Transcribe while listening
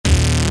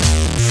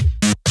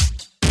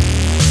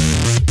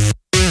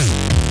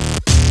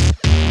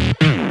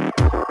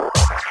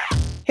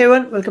Hey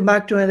everyone, welcome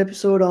back to another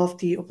episode of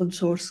the Open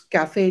Source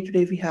Cafe.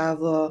 Today we have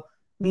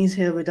Mies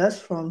here with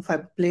us from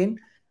Fiberplane,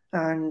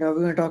 and we're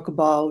going to talk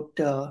about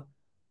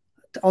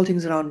all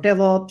things around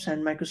DevOps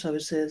and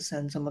microservices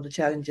and some of the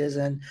challenges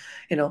and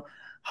you know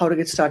how to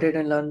get started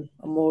and learn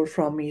more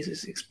from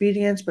Mies'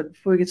 experience. But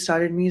before we get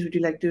started, Mies, would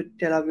you like to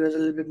tell our viewers a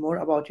little bit more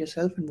about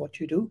yourself and what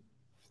you do?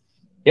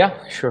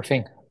 Yeah, sure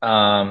thing.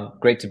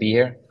 Great to be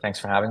here. Thanks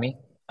for having me.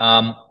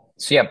 My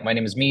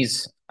name is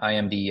Mies. I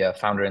am the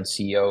founder and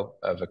CEO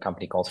of a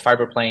company called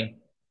Fiberplane.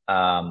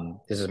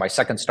 This is my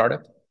second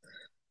startup.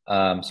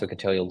 So I can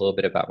tell you a little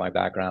bit about my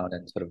background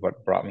and sort of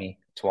what brought me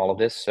to all of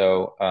this.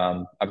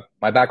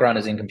 My background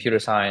is in computer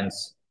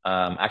science.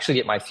 Actually,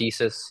 get my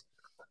thesis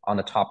on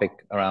the topic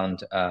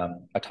around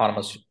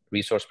autonomous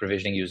resource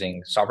provisioning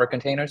using software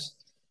containers.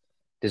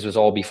 This was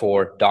all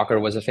before Docker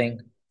was a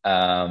thing.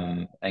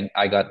 And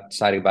I got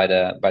excited by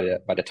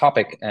the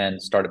topic and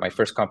started my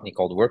first company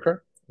called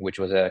Worker, which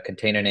was a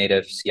container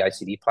native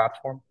CI/CD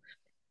platform.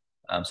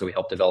 So we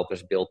help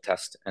developers build,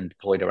 test, and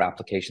deploy their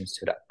applications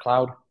to that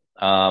cloud.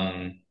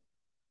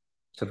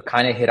 So we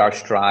kind of hit our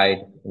stride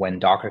when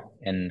Docker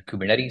and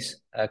Kubernetes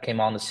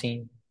came on the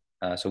scene.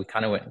 So we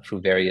kind of went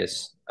through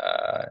various,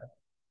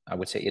 I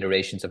would say,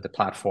 iterations of the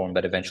platform,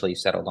 but eventually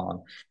settled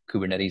on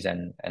Kubernetes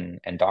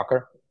and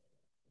Docker.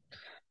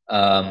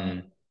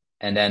 And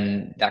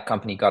then that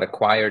company got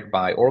acquired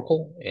by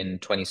Oracle in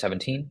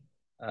 2017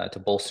 to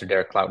bolster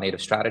their cloud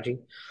native strategy.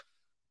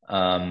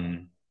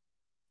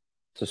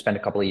 So spent a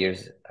couple of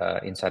years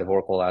inside of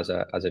Oracle as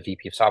a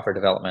VP of software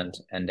development,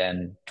 and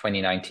then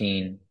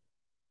 2019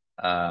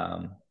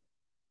 I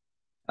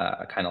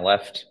kind of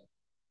left,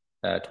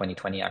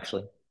 2020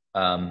 actually,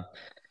 and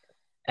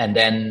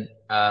then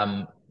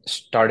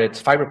started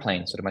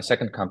Fiberplane, sort of my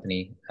second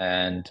company,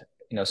 and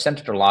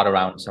centered a lot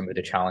around some of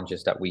the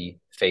challenges that we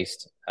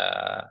faced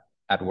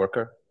at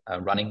Worker,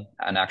 running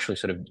an actually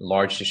sort of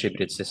large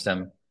distributed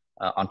system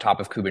on top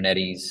of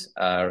Kubernetes,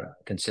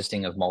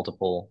 consisting of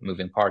multiple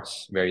moving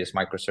parts, various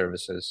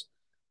microservices.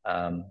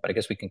 But I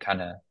guess we can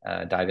kind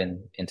of dive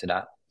into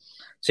that.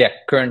 So yeah,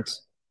 current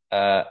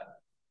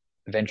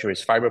venture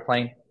is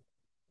Fiberplane,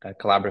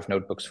 collaborative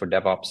notebooks for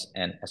DevOps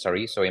and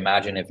SRE. So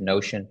imagine if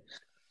Notion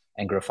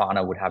and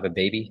Grafana would have a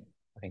baby.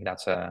 I think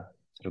that's a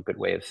sort of good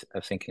way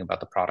of thinking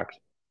about the product.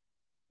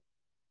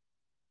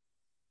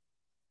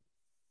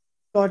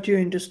 Got you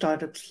into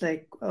startups?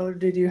 Like,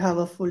 did you have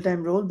a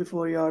full-time role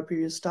before your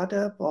previous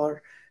startup,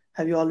 or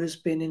have you always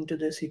been into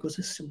this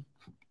ecosystem?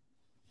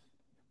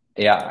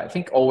 Yeah, I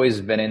think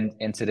always been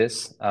into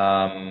this.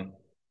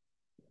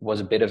 Was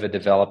a bit of a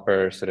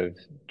developer sort of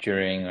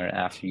during or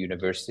after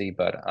university,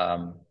 but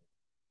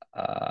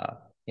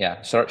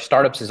yeah, so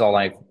startups is all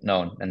I've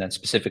known, and then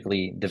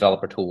specifically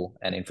developer tool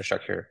and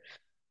infrastructure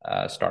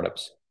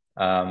startups.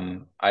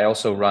 I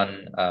also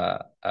run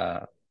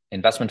a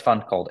investment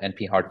fund called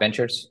NP Hard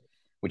Ventures,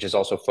 which is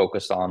also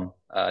focused on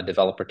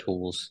developer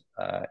tools,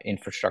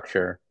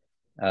 infrastructure.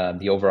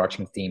 The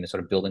overarching theme is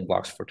sort of building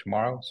blocks for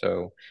tomorrow.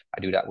 So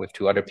I do that with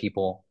two other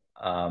people,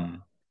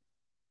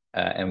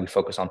 and we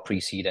focus on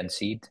pre-seed and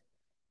seed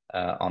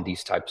on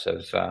these types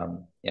of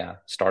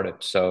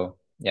startups. So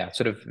yeah,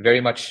 sort of very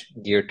much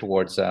geared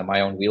towards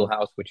my own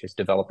wheelhouse, which is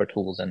developer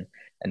tools and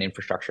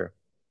infrastructure.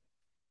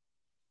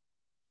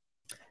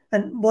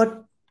 And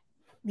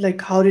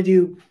how did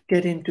you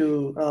get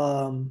into,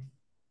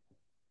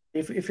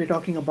 if you're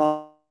talking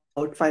about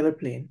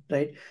Fiberplane,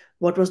 right?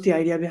 What was the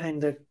idea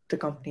behind the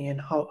company,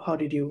 and how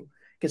did you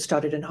get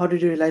started, and how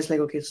did you realize, like,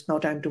 okay, it's now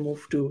time to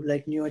move to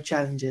like newer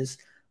challenges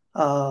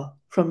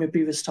from your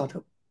previous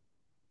startup?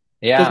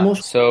 Because Yeah.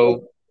 most,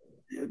 So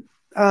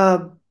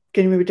uh,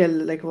 can you maybe tell,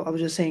 like I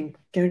was just saying,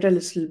 can you tell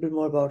us a little bit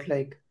more about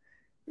like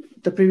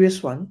the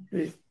previous one?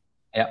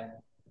 yeah,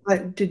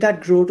 Did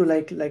that grow to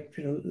like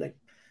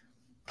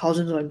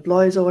thousands of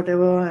employees or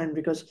whatever? And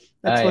because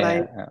that's what I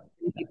yeah,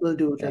 people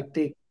do, yeah, like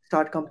they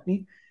start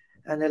company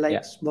and they're like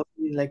yeah,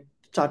 working in like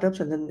startups,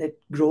 and then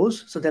it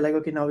grows. So they're like,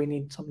 okay, now we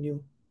need some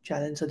new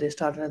challenge. So they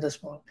start another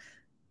small,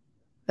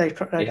 right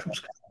yeah, from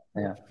scratch.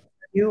 yeah.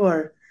 You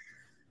are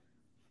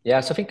Yeah.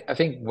 So I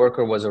think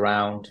Worker was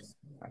around,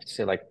 I'd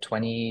say like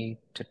 20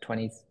 to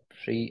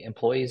 23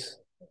 employees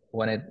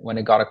when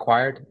it got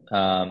acquired.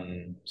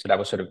 So that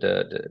was sort of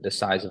the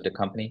size of the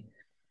company.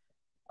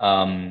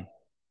 Um,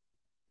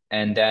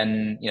 and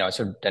then I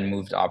sort of then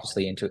moved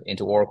obviously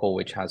into Oracle,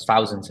 which has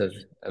thousands of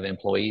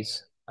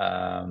employees.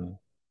 And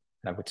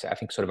I would say I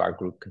think sort of our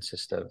group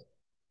consists of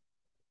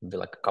maybe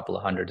like a couple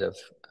of hundred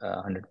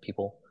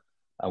people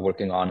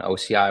working on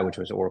OCI, which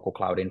was Oracle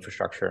Cloud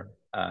Infrastructure,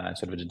 and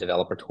sort of the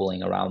developer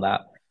tooling around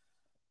that.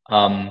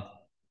 Um,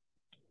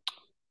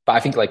 but I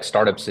think like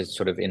startups is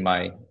sort of in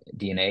my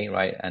DNA,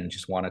 right? And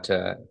just wanted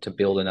to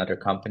build another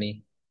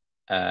company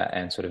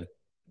and sort of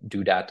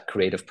do that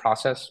creative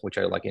process, which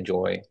I like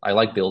enjoy. I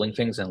like building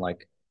things and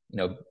like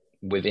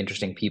with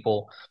interesting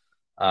people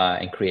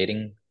and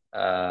creating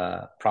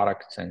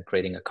products and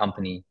creating a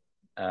company.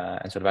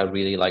 And sort of I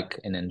really like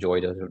and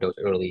enjoy those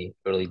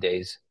early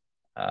days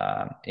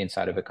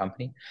inside of a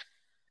company.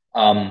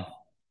 Um,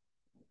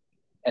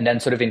 and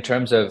then sort of in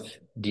terms of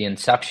the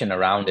inception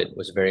around it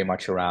was very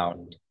much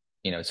around,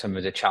 some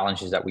of the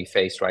challenges that we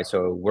faced, right?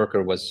 So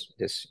Worker was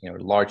this,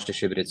 large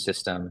distributed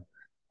system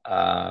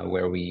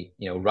where we,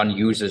 run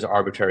users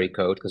arbitrary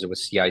code because it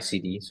was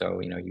CI/CD.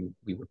 So,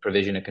 we would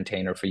provision a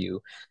container for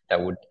you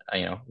that would,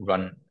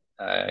 run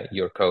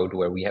your code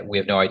where we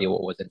have no idea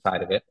what was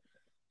inside of it.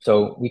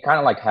 So we kind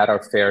of like had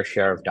our fair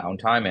share of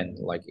downtime and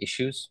like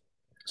issues.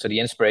 So the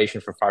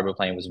inspiration for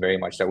Fiberplane was very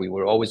much that we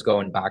were always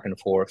going back and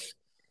forth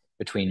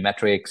between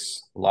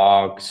metrics,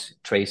 logs,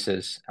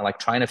 traces, and like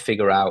trying to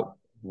figure out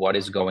what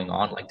is going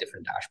on, like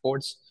different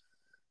dashboards.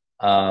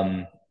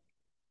 I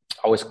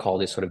always call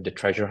this sort of the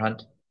treasure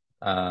hunt.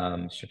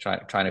 So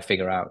trying to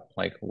figure out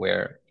like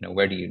where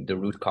the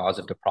root cause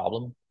of the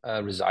problem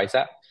resides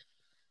at.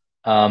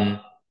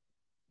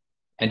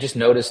 And just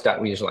notice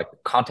that we use like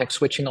context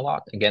switching a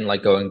lot. Again,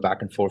 like going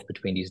back and forth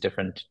between these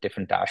different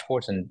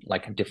dashboards and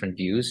like different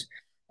views.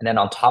 And then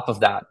on top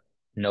of that,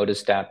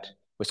 notice that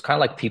it was kind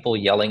of like people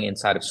yelling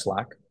inside of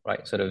Slack,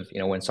 right? Sort of,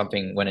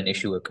 when an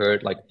issue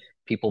occurred, like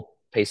people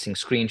pasting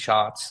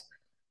screenshots,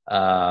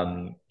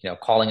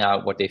 calling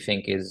out what they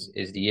think is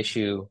the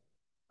issue,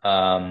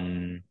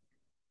 and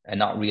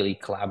not really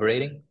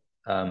collaborating.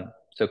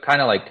 So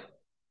kind of like,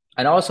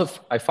 and also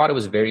I thought it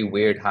was very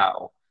weird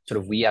how sort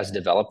of we as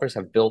developers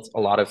have built a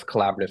lot of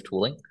collaborative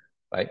tooling,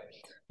 right?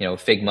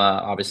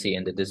 Figma obviously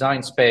in the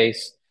design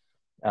space.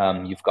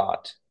 You've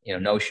got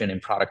Notion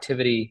in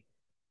productivity.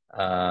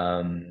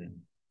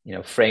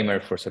 Framer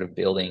for sort of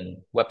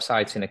building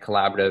websites in a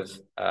collaborative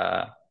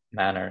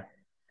manner.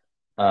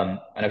 And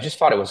I just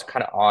thought it was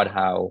kind of odd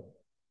how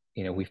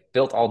we've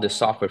built all this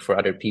software for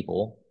other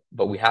people,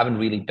 but we haven't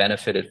really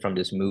benefited from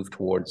this move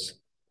towards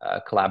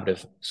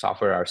collaborative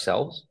software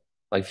ourselves.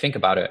 Like think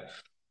about it,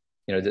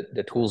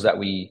 the tools that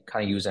we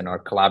kind of use and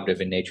are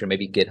collaborative in nature,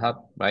 maybe GitHub,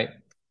 right?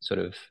 Sort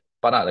of,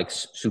 but not like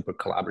super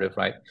collaborative,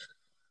 right?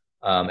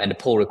 And the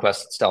pull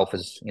request itself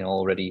is,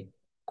 already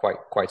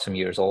quite some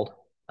years old.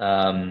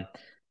 And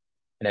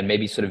then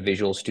maybe sort of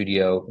Visual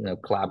Studio,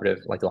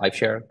 collaborative, like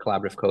LiveShare,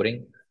 collaborative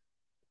coding.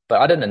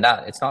 But other than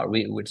that, it's not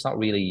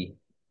really,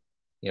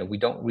 we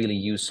don't really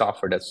use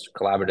software that's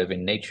collaborative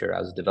in nature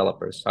as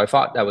developers. So I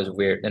thought that was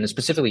weird, and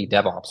specifically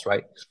DevOps,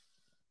 right?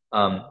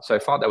 So I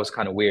thought that was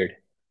kind of weird,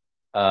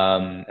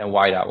 and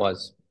why that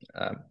was.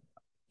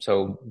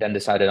 So then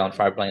decided on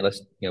Fiberplane,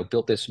 let's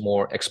build this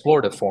more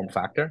explorative form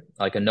factor,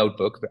 like a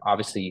notebook, but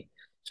obviously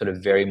sort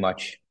of very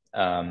much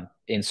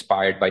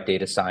inspired by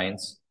data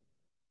science,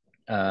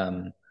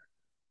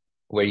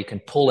 where you can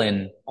pull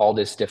in all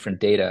this different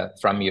data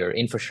from your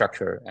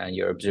infrastructure and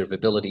your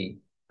observability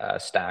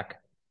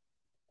stack,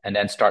 and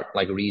then start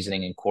like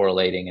reasoning and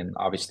correlating and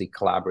obviously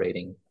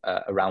collaborating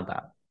around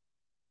that.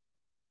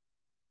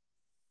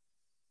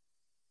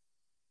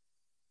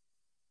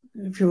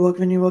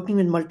 When you're working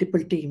with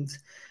multiple teams,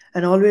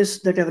 and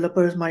always the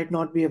developers might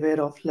not be aware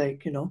of,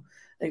 like,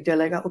 like they're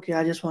like, okay,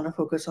 I just want to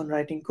focus on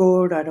writing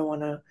code, I don't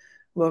want to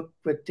work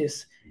with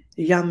this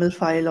YAML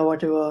file or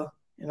whatever.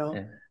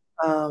 Yeah.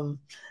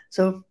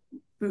 So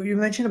you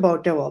mentioned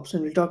about DevOps,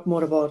 and we'll talk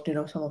more about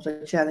some of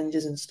the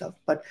challenges and stuff,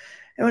 but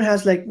everyone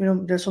has, like,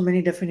 there's so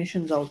many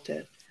definitions out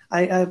there.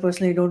 I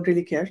personally don't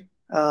really care.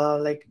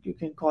 Like, you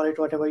can call it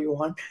whatever you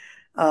want.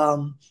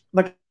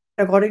 But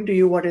according to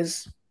you, what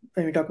is,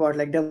 when we talk about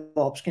like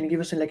DevOps, can you give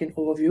us like an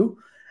overview?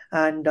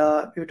 And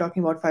we were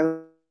talking about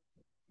Fiberplane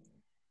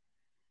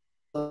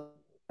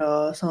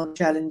earlier. Some of the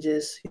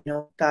challenges,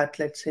 that,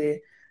 let's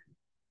say,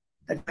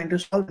 that you're trying to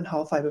solve, and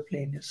how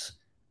Fiberplane is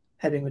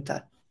helping with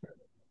that.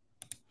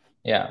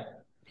 Yeah.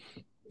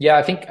 Yeah,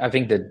 I think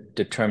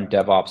the term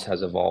DevOps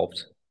has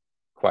evolved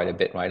quite a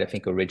bit, right? I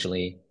think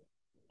originally,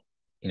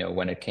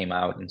 when it came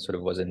out and sort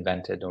of was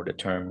invented, or the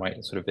term, right,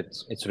 it's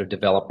sort of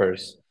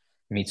developers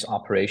meets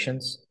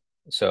operations.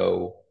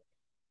 So,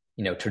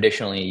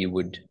 traditionally you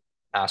would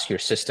ask your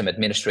system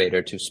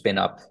administrator to spin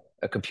up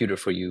a computer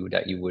for you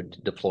that you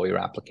would deploy your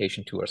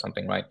application to or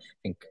something, right? I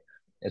think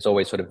it's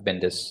always sort of been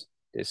this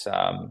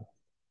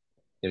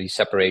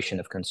separation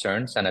of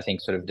concerns. And I think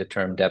sort of the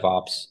term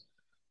DevOps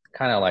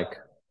kind of like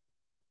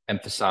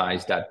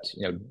emphasize that,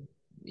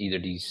 either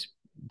these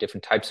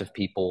different types of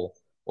people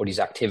or these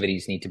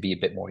activities need to be a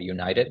bit more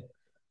united.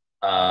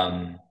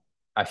 I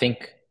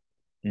think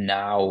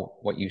now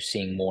what you're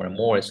seeing more and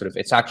more is sort of,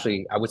 it's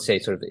actually, I would say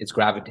sort of, it's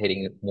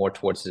gravitating more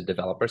towards the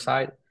developer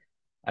side.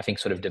 I think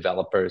sort of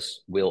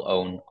developers will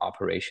own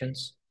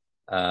operations.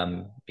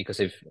 Because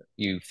if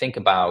you think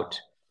about,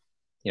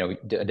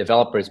 a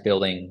developer is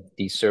building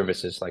these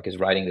services, like is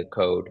writing the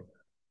code,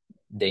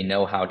 they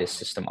know how this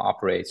system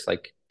operates.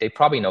 Like they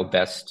probably know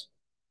best,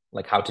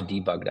 like how to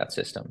debug that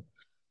system.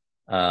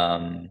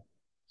 So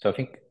I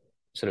think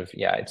sort of,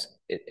 yeah,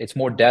 it's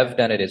more dev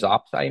than it is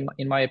ops,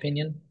 in my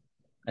opinion.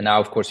 And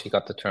now, of course, you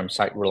got the term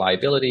site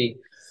reliability,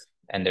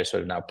 and there's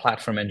sort of now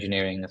platform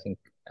engineering, I think.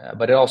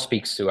 But it all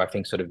speaks to, I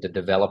think, sort of the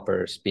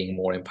developers being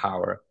more in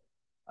power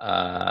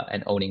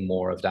and owning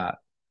more of that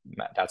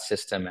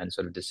system and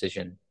sort of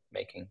decision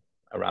making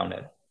around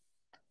it.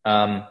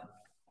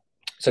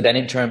 So then,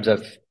 in terms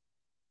of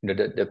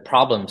the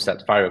problems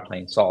that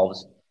Fiberplane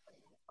solves,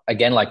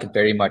 again, like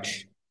very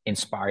much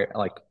inspired,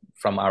 like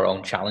from our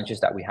own challenges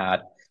that we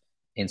had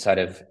inside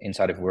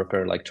of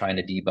Worker, like trying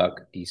to debug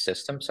these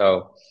systems.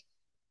 So,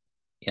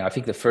 I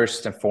think the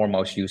first and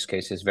foremost use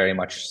case is very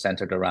much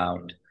centered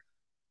around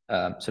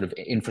sort of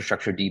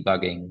infrastructure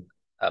debugging,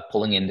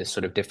 pulling in this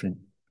sort of different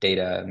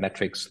data,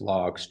 metrics,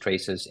 logs,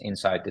 traces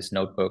inside this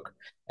notebook,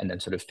 and then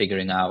sort of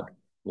figuring out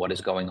what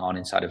is going on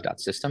inside of that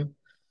system.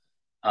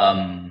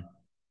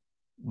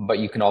 But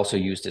you can also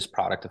use this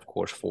product, of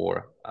course,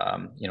 for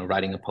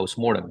writing a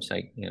postmortem.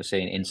 Say,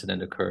 say an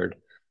incident occurred,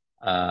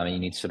 you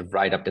need to sort of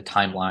write up the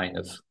timeline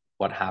of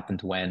what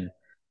happened when,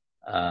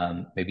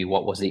 maybe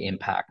what was the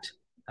impact.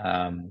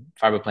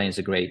 Fiberplane is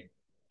a great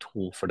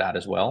tool for that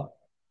as well.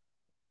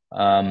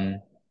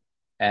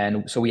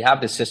 And so we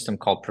have this system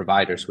called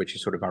Providers, which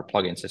is sort of our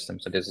plugin system.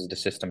 So this is the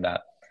system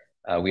that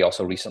we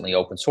also recently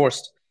open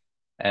sourced.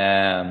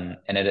 And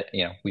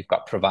we've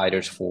got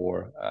providers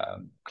for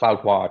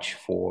CloudWatch,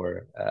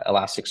 for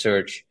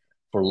Elasticsearch,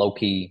 for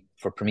Loki,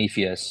 for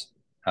Prometheus,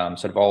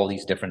 sort of all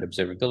these different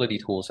observability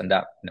tools. And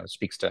that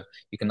speaks to,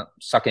 you can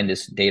suck in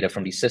this data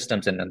from these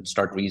systems and then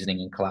start reasoning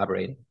and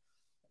collaborating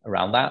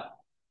around that.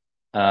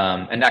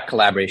 And that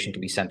collaboration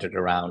can be centered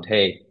around,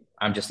 hey,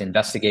 I'm just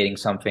investigating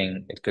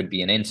something. It could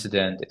be an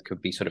incident. It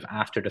could be sort of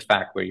after the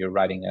fact where you're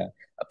writing a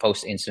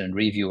post-incident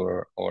review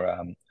or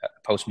a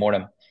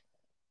post-mortem.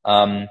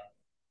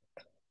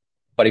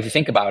 But if you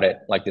think about it,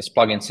 like this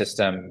plugin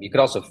system, you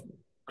could also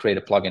create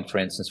a plugin, for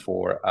instance,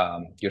 for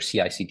your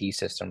CI/CD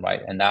system,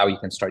 right? And now you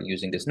can start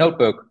using this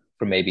notebook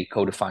for maybe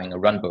codifying a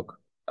runbook,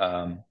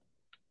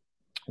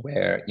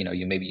 where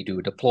you do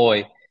a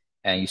deploy,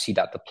 and you see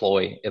that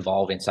deploy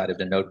evolve inside of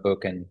the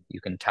notebook, and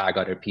you can tag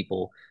other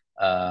people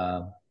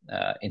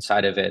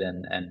inside of it,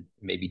 and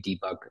maybe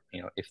debug,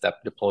 if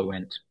that deploy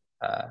went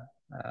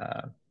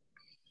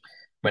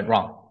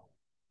wrong.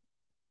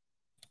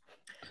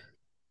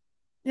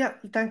 Yeah,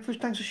 thanks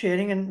for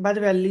sharing. And by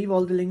the way, I'll leave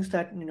all the links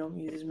that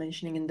he is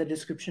mentioning in the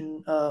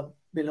description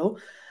below.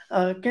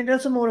 Can you tell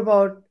us more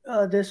about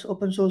this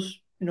open source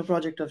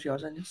project of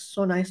yours? And it's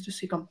so nice to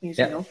see companies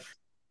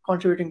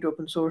contributing to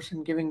open source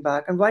and giving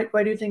back. And why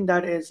do you think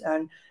that is?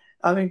 And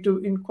I mean,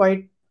 in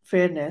quite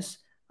fairness,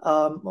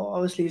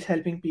 obviously it's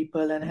helping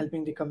people and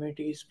helping the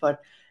communities. But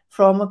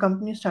from a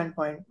company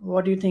standpoint,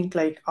 what do you think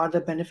are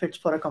the benefits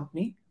for a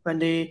company when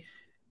they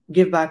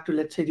give back to,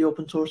 let's say, the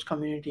open source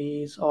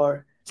communities?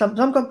 Or some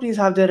companies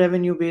have their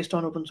revenue based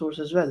on open source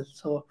as well.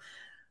 So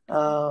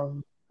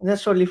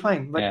that's totally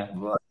fine. But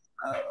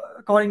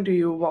according to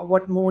you,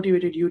 what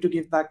motivated you to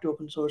give back to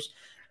open source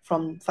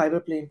from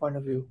Fiberplane point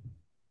of view?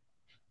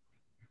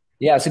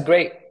 Yeah, it's a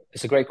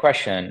great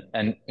question.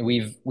 And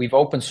we've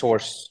open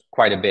sourced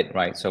quite a bit,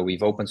 right? So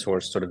we've open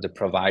sourced sort of the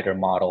provider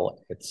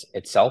model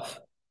itself.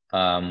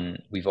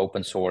 We've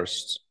open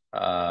sourced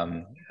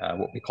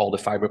what we call the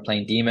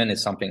Fiberplane daemon.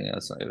 Is something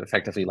that's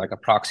effectively like a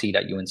proxy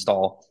that you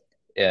install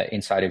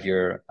inside of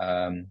your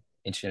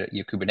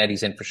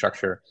Kubernetes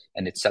infrastructure,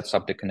 and it sets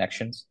up the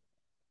connections.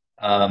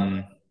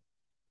 And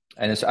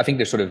I think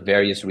there's sort of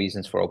various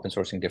reasons for open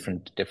sourcing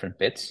different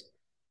bits.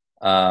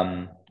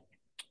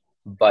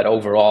 But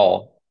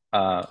overall,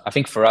 I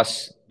think for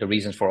us, the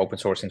reasons for open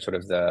sourcing sort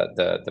of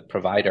the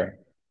provider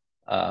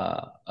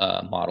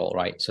model,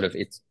 right? Sort of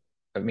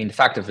the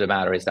fact of the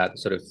matter is that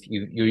sort of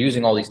you're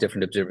using all these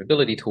different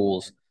observability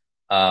tools,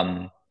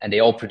 and they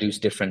all produce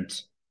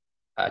different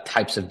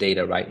types of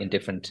data, right? In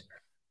different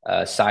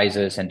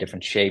sizes and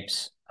different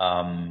shapes,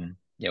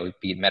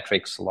 be it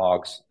metrics,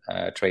 logs,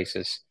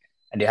 traces,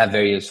 and they have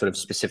very sort of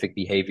specific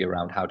behavior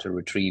around how to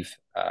retrieve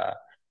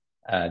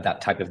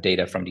that type of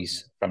data from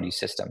these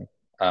systems.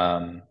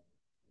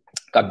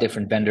 Got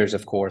different vendors,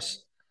 of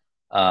course.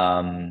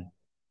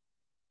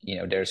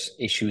 There's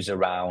issues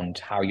around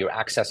how you're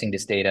accessing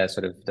this data,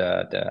 sort of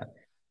the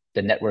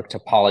network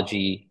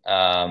topology.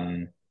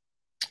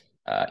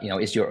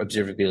 Is your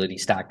observability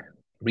stack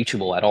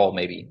reachable at all?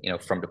 Maybe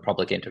from the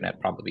public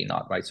internet, probably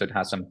not, right? So it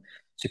has some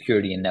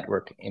security and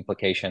network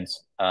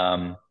implications.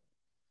 And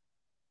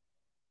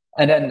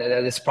then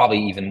it's probably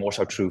even more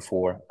so true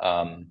for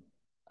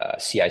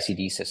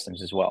CI/CD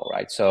systems as well,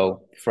 right?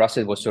 So for us,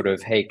 it was sort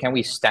of, hey, can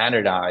we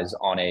standardize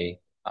on a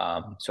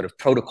sort of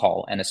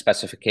protocol and a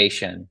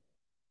specification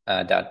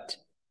that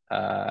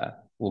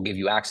will give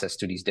you access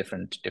to these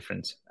different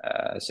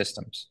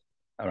systems,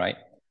 all right?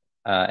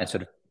 And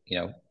sort of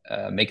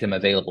make them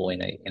available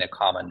in a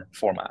common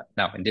format.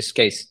 Now, in this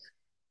case,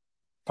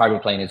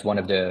 Fiberplane is one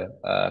of the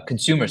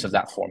consumers of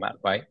that format,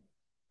 right?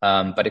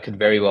 But it could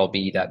very well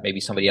be that maybe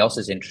somebody else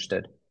is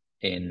interested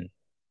in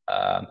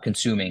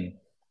consuming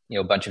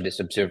a bunch of this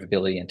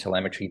observability and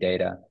telemetry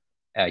data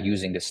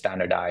using the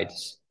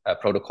standardized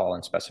protocol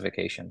and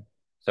specification.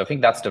 So I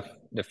think that's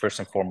the first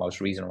and foremost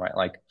reason, right?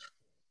 Like,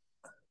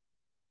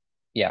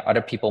 yeah,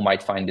 other people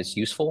might find this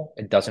useful.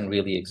 It doesn't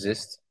really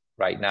exist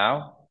right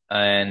now.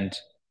 And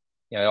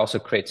it also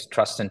creates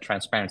trust and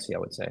transparency, I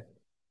would say.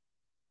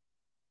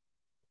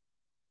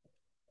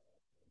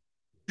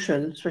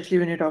 Especially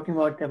when you're talking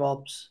about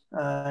DevOps.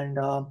 And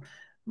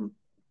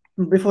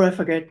before I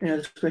forget,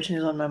 this question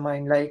is on my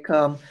mind.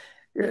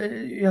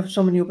 you have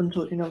so many open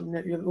source, you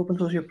have open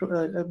source your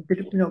a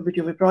bit, bit of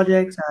your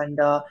projects, and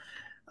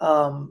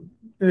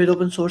with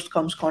open source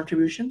comes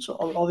contribution. So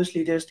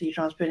obviously there's the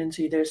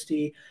transparency, there's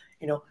the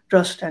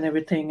trust and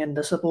everything, and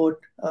the support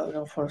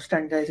for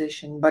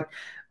standardization. But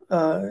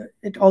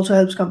it also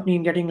helps company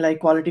in getting like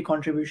quality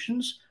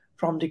contributions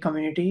from the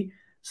community.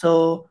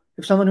 So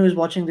if someone who is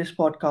watching this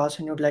podcast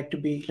and you'd like to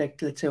be like,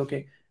 let's say,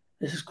 okay,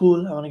 this is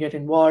cool, I want to get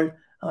involved,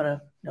 I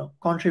want to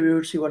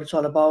contribute, see what it's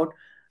all about.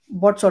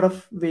 What sort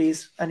of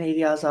ways and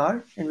areas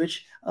are in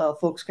which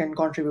folks can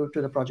contribute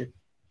to the project?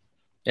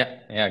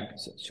 Yeah,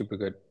 super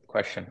good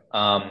question.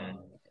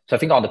 So I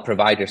think on the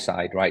provider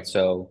side, right?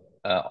 So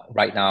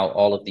right now,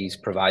 all of these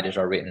providers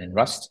are written in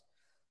Rust.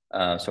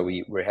 So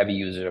we're heavy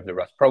users of the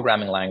Rust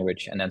programming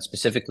language, and then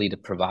specifically the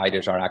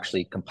providers are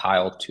actually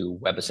compiled to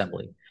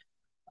WebAssembly,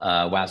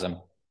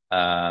 WASM,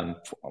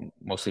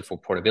 mostly for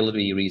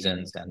portability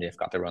reasons, and they've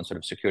got their own sort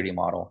of security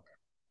model.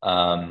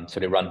 So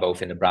they run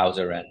both in the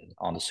browser and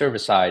on the server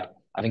side.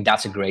 I think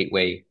that's a great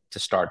way to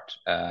start.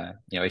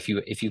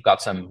 If you've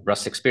got some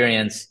Rust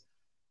experience,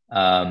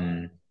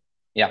 yeah,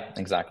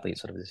 exactly.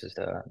 Sort of this is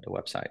the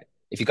website.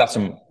 If you've got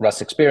some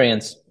Rust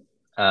experience,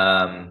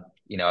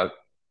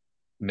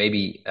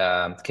 maybe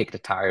kick the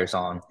tires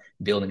on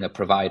building a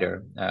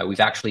provider. We've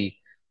actually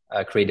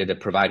created a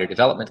provider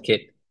development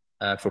kit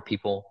for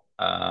people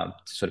to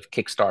sort of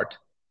kickstart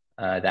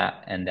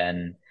that, and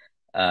then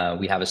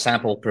we have a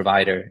sample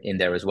provider in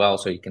there as well,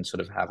 so you can sort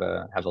of have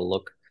a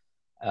look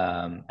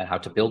at how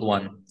to build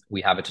one.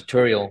 We have a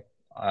tutorial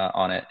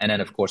on it, and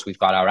then of course we've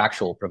got our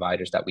actual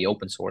providers that we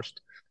open sourced,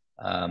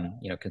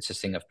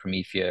 consisting of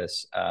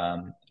Prometheus,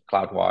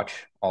 CloudWatch,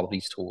 all of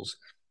these tools.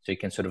 So you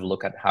can sort of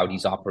look at how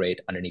these operate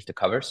underneath the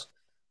covers,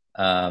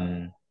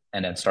 and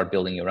then start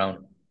building your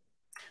own.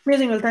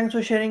 Amazing. Well, thanks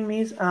for sharing,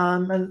 Mies.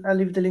 I'll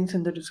leave the links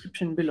in the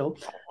description below.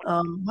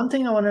 One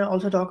thing I want to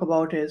also talk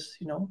about is,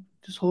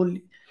 this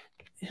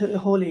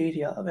whole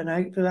area. When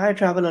I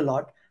travel a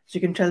lot, so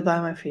you can tell by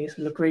my face,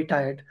 I look very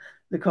tired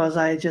because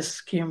I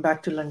just came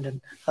back to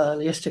London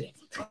yesterday.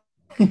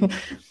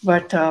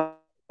 But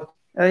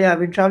yeah, I've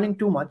been traveling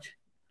too much,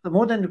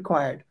 more than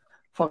required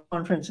for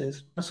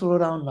conferences. I'm gonna slow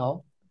down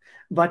now.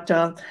 But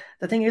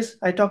the thing is,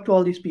 I talk to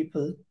all these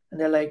people, and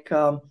they're like,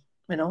 for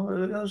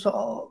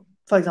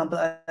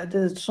example,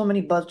 there's so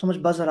much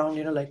buzz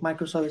around, like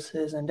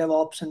microservices and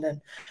DevOps, and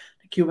then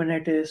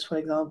Kubernetes, for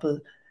example,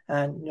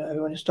 and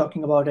everyone is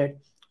talking about it.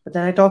 But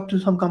then I talk to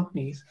some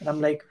companies, and I'm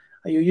like,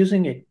 "Are you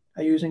using it?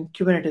 Are you using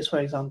Kubernetes, for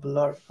example,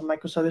 or a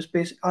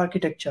microservice-based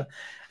architecture?"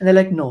 And they're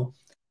like, "No."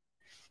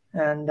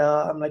 And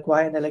I'm like,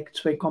 "Why?" And they're like,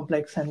 "It's very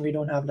complex, and we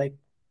don't have like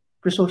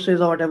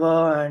resources or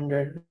whatever,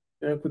 and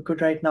we're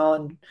good right now,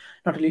 and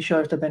not really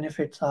sure if the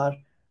benefits are,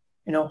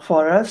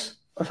 for us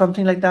or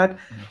something like that."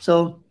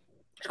 So,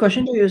 the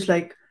question to you is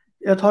like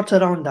your thoughts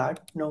around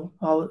that.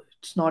 How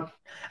it's not,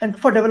 and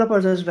for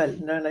developers as well.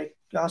 Like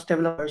you ask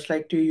developers,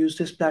 like, do you use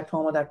this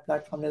platform or that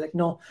platform? They're like,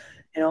 no,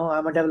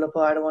 I'm a developer.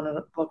 I don't want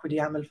to work with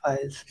YAML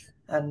files,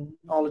 and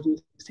all of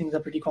these things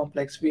are pretty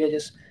complex. We are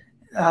just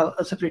have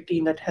a separate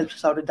team that helps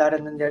us out with that,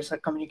 and then there's a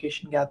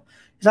communication gap.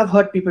 Because I've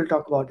heard people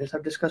talk about this,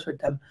 I've discussed with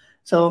them.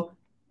 So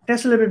tell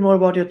us a little bit more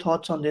about your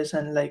thoughts on this,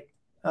 and like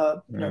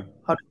how to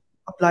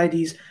apply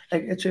these.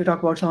 Like let's say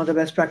talk about some of the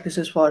best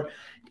practices for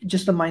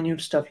just the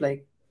minute stuff,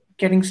 like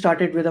getting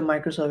started with a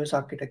microservice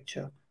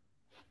architecture.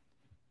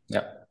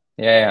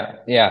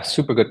 Yeah.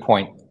 Super good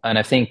point. And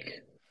I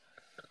think,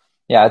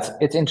 yeah,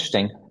 it's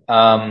interesting.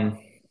 I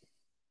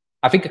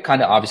think it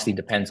kind of obviously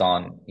depends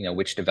on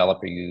which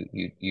developer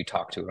you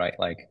talk to, right?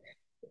 Like,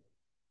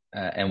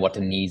 and what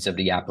the needs of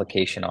the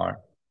application are.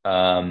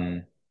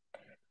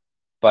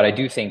 But I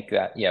do think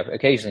that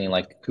occasionally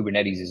like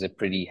Kubernetes is a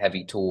pretty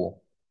heavy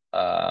tool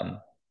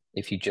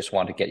if you just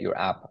want to get your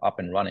app up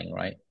and running,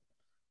 right?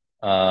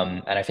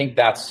 And I think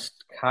that's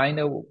kind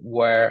of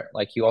where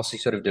like you also see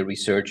sort of the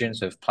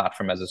resurgence of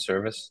platform as a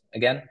service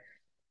again.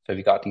 So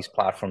you've got these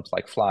platforms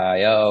like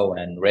Fly.io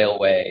and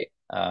Railway,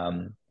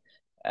 and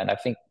I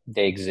think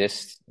they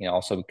exist,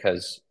 also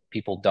because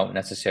people don't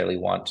necessarily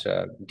want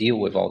to deal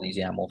with all these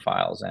YAML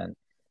files and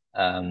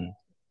um,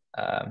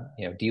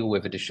 deal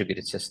with the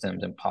distributed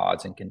systems and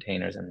pods and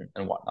containers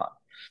and whatnot.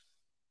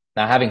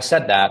 Now, having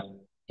said that,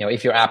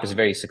 if your app is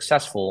very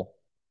successful,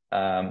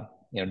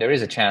 there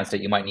is a chance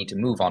that you might need to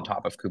move on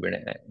top of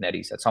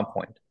Kubernetes at some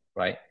point,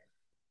 right?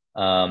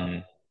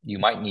 You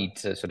might need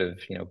to sort of,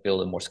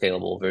 build a more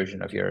scalable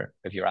version of your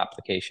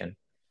application.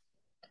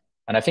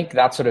 And I think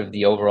that's sort of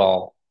the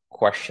overall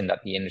question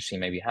that the industry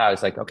maybe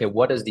has. Like, okay,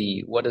 what does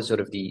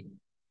sort of the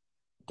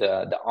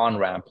on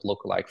ramp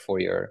look like for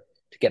to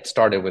get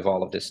started with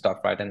all of this stuff,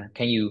 right? And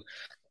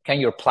can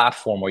your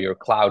platform or your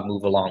cloud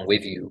move along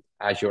with you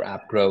as your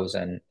app grows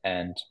and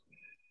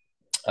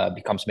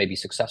becomes maybe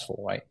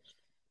successful, right?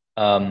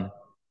 And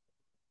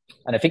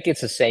I think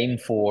it's the same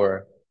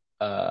for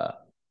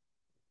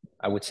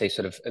I would say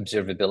sort of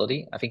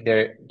observability. I think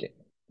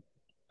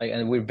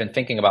and we've been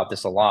thinking about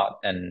this a lot,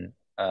 and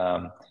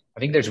I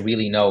think there's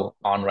really no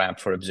on ramp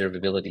for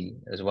observability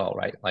as well,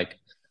 right? Like,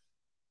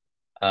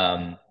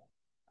 I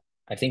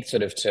I think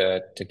sort of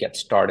to get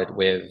started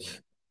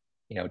with,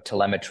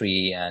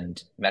 telemetry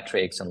and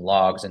metrics and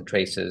logs and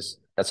traces,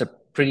 that's a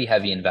pretty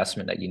heavy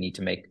investment that you need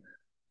to make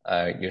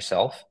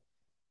yourself.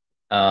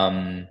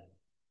 Um,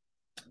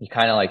 you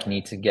kind of like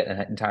need to get an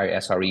entire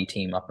SRE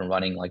team up and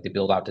running, like to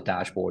build out the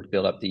dashboard,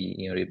 build up the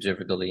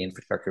observability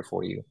infrastructure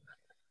for you.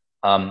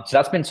 So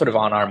that's been sort of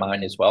on our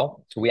mind as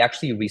well. So we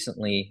actually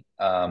recently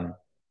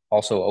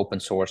also open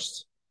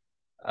sourced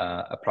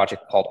a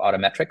project called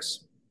Autometrics.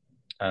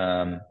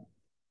 Um,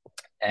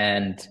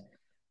 and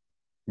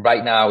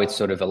right now it's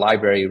sort of a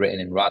library written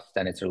in Rust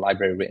and it's a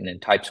library written in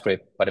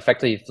TypeScript. But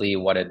effectively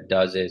what it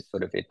does is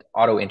sort of it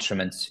auto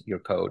instruments your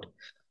code.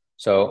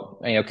 So,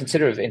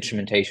 consider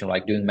instrumentation,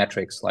 like doing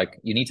metrics, like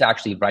you need to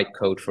actually write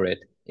code for it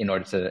in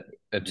order to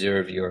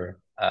observe your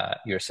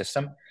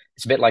system.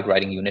 It's a bit like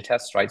writing unit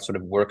tests, right? Sort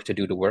of work to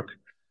do the work,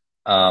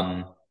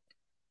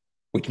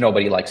 which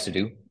nobody likes to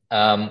do.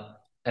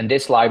 And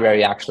this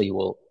library actually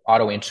will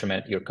auto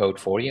instrument your code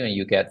for you, and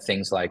you get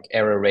things like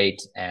error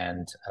rate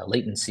and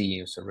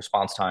latency, so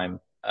response time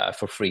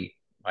for free,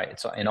 right?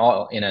 It's in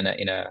all in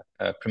a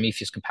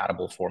Prometheus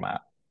compatible format.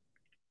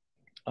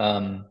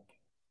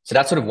 So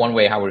that's sort of one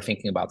way how we're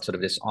thinking about sort of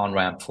this on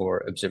ramp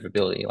for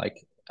observability, like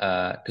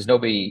because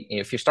nobody,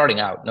 if you're starting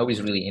out,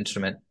 nobody's really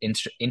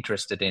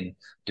interested in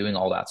doing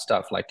all that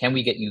stuff. Like, can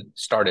we get you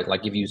started?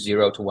 Like, give you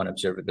 0 to 1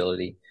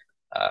 observability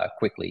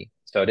quickly.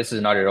 So this is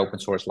another open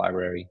source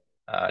library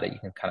that you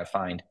can kind of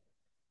find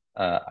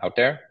out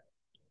there.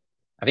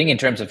 I think in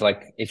terms of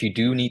like, if you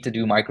do need to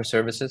do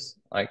microservices,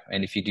 like,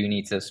 and if you do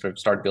need to sort of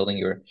start building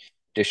your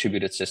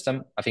distributed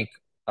system, I think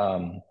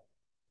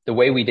the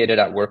way we did it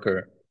at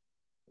Worker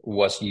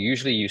was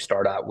usually you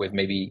start out with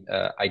maybe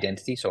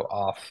identity, so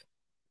off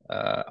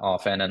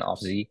N and off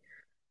Z,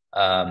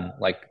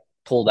 like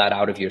pull that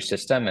out of your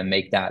system and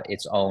make that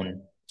its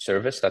own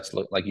service. That's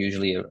like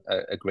usually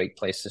a great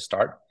place to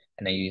start.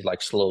 And then you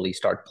like slowly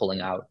start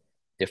pulling out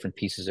different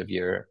pieces of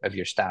your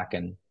stack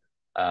and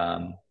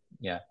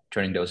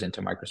turning those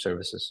into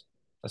microservices.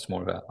 That's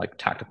more of a like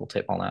tactical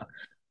tip on that.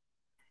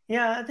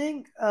 Yeah, I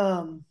think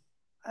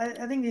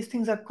these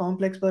things are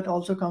complex, but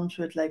also comes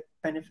with like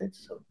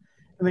benefits. So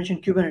you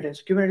mentioned Kubernetes.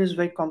 Kubernetes is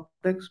very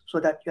complex so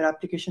that your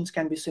applications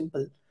can be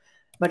simple.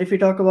 But if you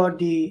talk about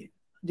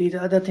these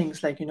other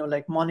things like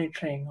like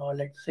monitoring or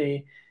like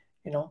say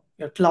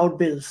your cloud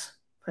bills,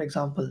 for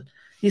example,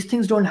 these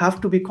things don't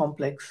have to be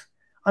complex.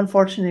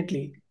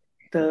 Unfortunately,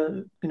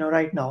 the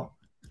right now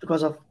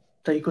because of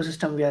the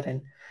ecosystem we are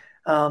in.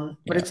 But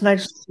Yeah. it's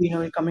nice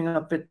coming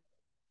up with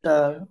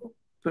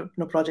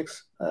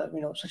projects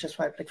such as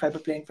like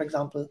Fiberplane, for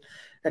example,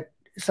 that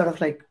is sort of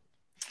like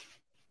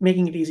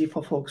making it easy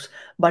for folks.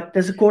 But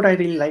there's a quote I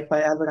really like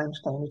by Albert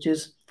Einstein, which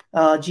is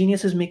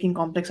genius is making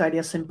complex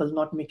ideas simple,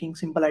 not making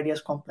simple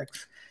ideas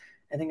complex.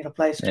 I think it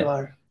applies to Yeah.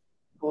 our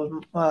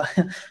whole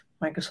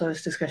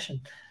microservice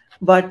discussion.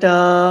 But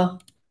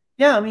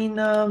yeah, I mean,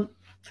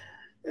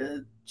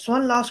 so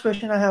one last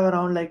question I have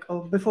around like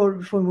before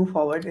we move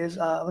forward is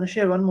I want to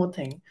share one more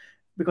thing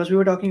because we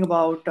were talking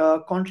about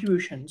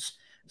contributions.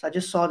 So I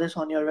just saw this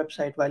on your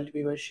website while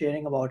we were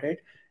sharing about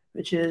it,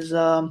 which is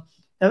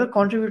have a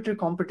contributor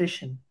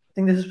competition. I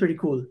think this is pretty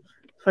cool.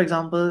 For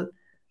example,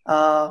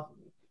 uh,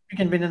 you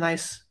can win a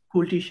nice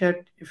cool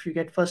T-shirt if you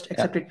get first Yeah.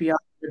 accepted PR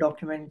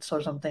documents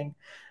or something,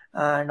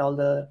 and all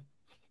the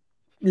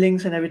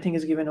links and everything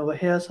is given over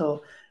here.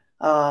 So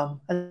I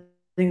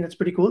think that's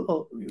pretty cool.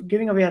 Oh,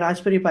 giving away a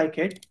Raspberry Pi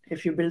kit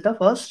if you build the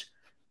first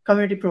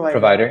community provider.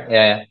 Provider.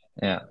 Yeah.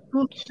 Yeah.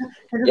 Cool. I just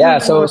Yeah.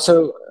 wanted to know.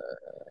 So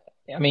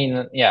I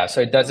mean, yeah, so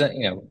it doesn't,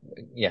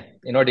 yeah,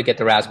 in order to get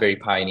the Raspberry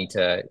Pi, you need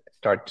to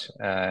start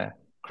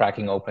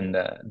cracking open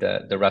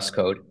the Rust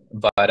code.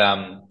 But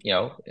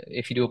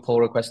if you do a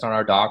pull request on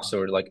our docs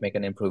or like make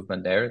an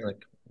improvement there,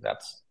 like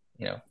that's,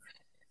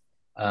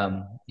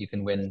 you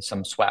can win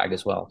some swag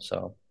as well.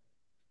 So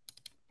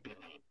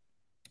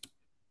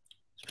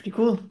It's pretty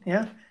cool.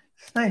 Yeah,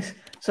 it's nice.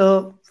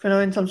 So if you know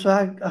in some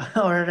swag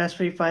or a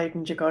Raspberry Pi, you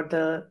can check out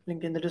the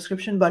link in the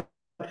description. But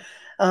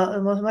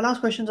my last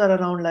questions are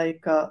around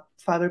like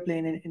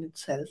Fiberplane in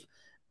itself.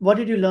 What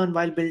did you learn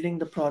while building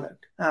the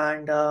product?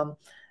 And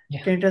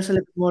yeah, can you tell us a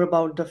little more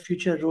about the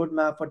future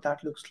roadmap, what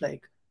that looks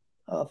like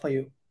for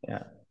you?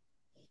 yeah,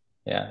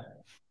 yeah,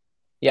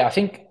 yeah. I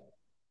think,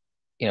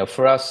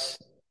 for us,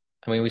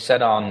 I mean, we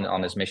set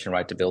on this mission,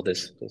 right, to build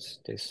this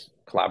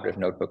collaborative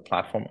notebook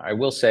platform. I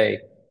will say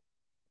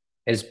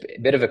it's a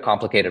bit of a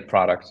complicated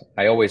product.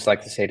 I always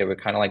like to say that we're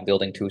kind of like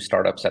building two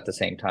startups at the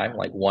same time.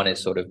 Like one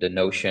is sort of the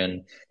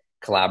Notion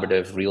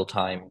collaborative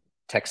real-time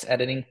text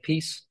editing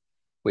piece,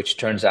 which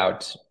turns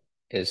out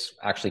is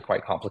actually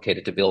quite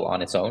complicated to build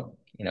on its own.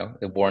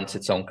 It warrants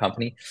its own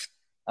company.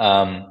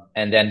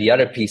 And then the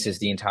other piece is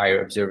the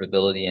entire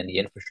observability and the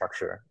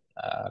infrastructure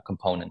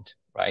component,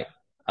 right?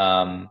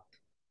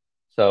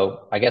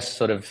 So I guess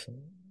sort of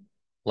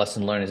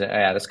lesson learned is that,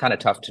 yeah, that's kind of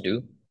tough to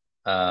do.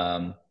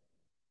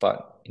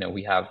 But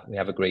we have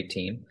a great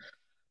team,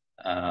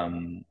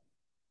 and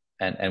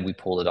we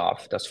pulled it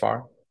off thus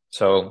far.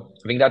 So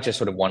I think that's just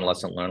sort of one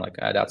lesson learned. Like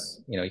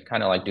that's you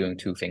kind of like doing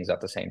two things at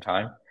the same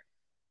time.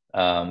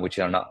 which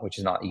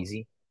is not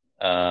easy.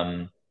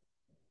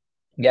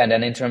 Yeah, and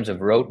then in terms of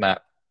roadmap,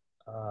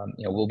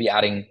 we'll be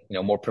adding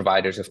more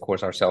providers, of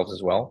course, ourselves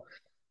as well.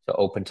 So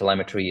open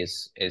telemetry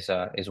is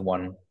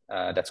one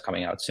that's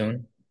coming out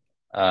soon.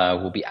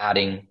 We'll be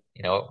adding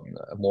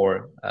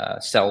more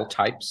cell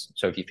types.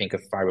 So if you think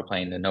of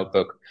Fiberplane, the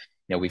notebook,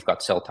 we've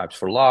got cell types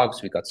for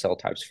logs, we've got cell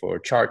types for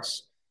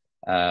charts,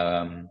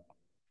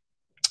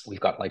 we've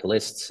got like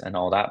lists and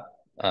all that.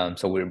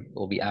 So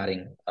we'll be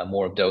adding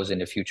more of those in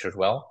the future as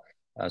well.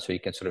 So you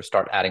can sort of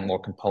start adding more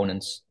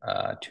components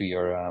to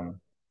your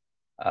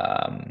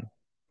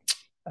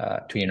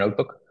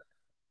notebook.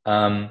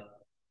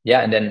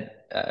 Yeah, and then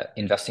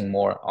investing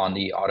more on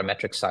the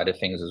autometric side of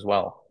things as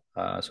well.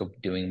 So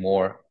doing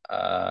more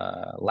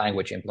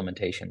language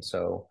implementation.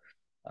 So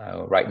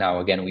right now,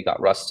 again, we got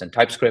Rust and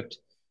TypeScript.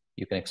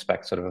 You can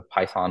expect sort of a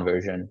Python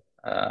version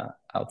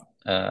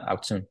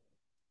out soon.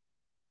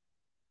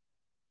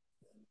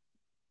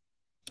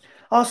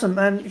 Awesome.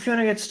 And if you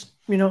want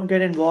to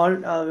get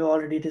involved, we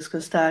already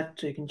discussed that,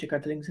 so you can check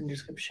out the links in the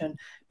description.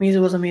 Mies, it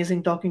was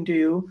amazing talking to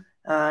you,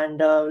 and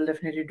we'll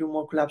definitely do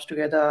more collabs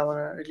together.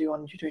 I really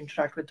want you to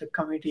interact with the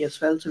community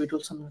as well, so we do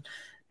some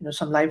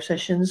live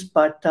sessions.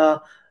 But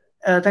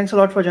thanks a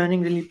lot for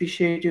joining. Really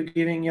appreciate you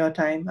giving your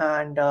time,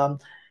 and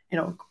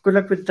good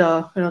luck with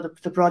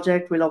the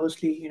project. We'll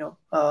obviously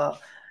I'll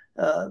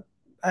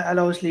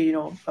obviously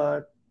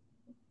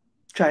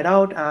try it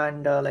out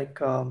and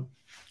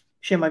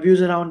share my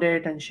views around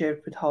it and share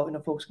with how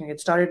folks can get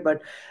started.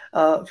 But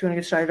if you want to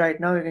get started right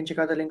now, you can check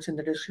out the links in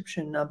the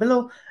description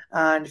below.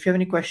 And if you have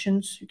any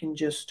questions, you can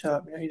just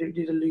either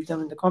leave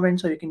them in the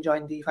comments, or you can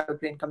join the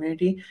Fiberplane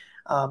community.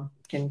 You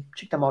can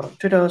check them out on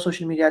Twitter,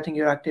 social media. I think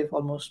you're active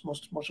almost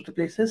most of the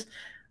places.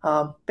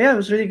 But yeah, it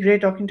was really great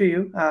talking to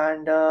you.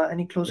 And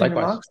any closing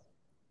Likewise.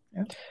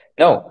 remarks?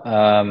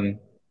 Yeah.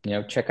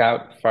 No, check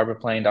out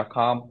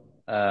fiberplane.com.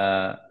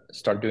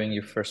 Start doing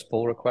your first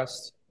pull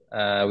requests.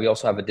 We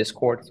also have a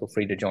Discord. Feel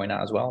free to join that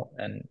as well.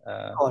 And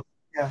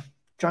yeah,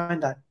 join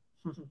that.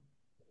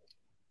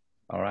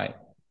 All right.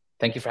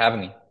 Thank you for having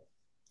me.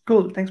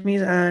 Cool. Thanks,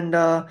 Mies. And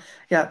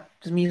yeah,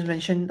 as Mies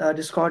mentioned,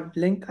 Discord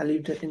link, I'll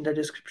leave it in the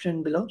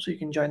description below, so you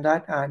can join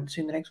that, and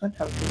see you in the next one.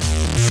 Have a good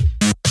day.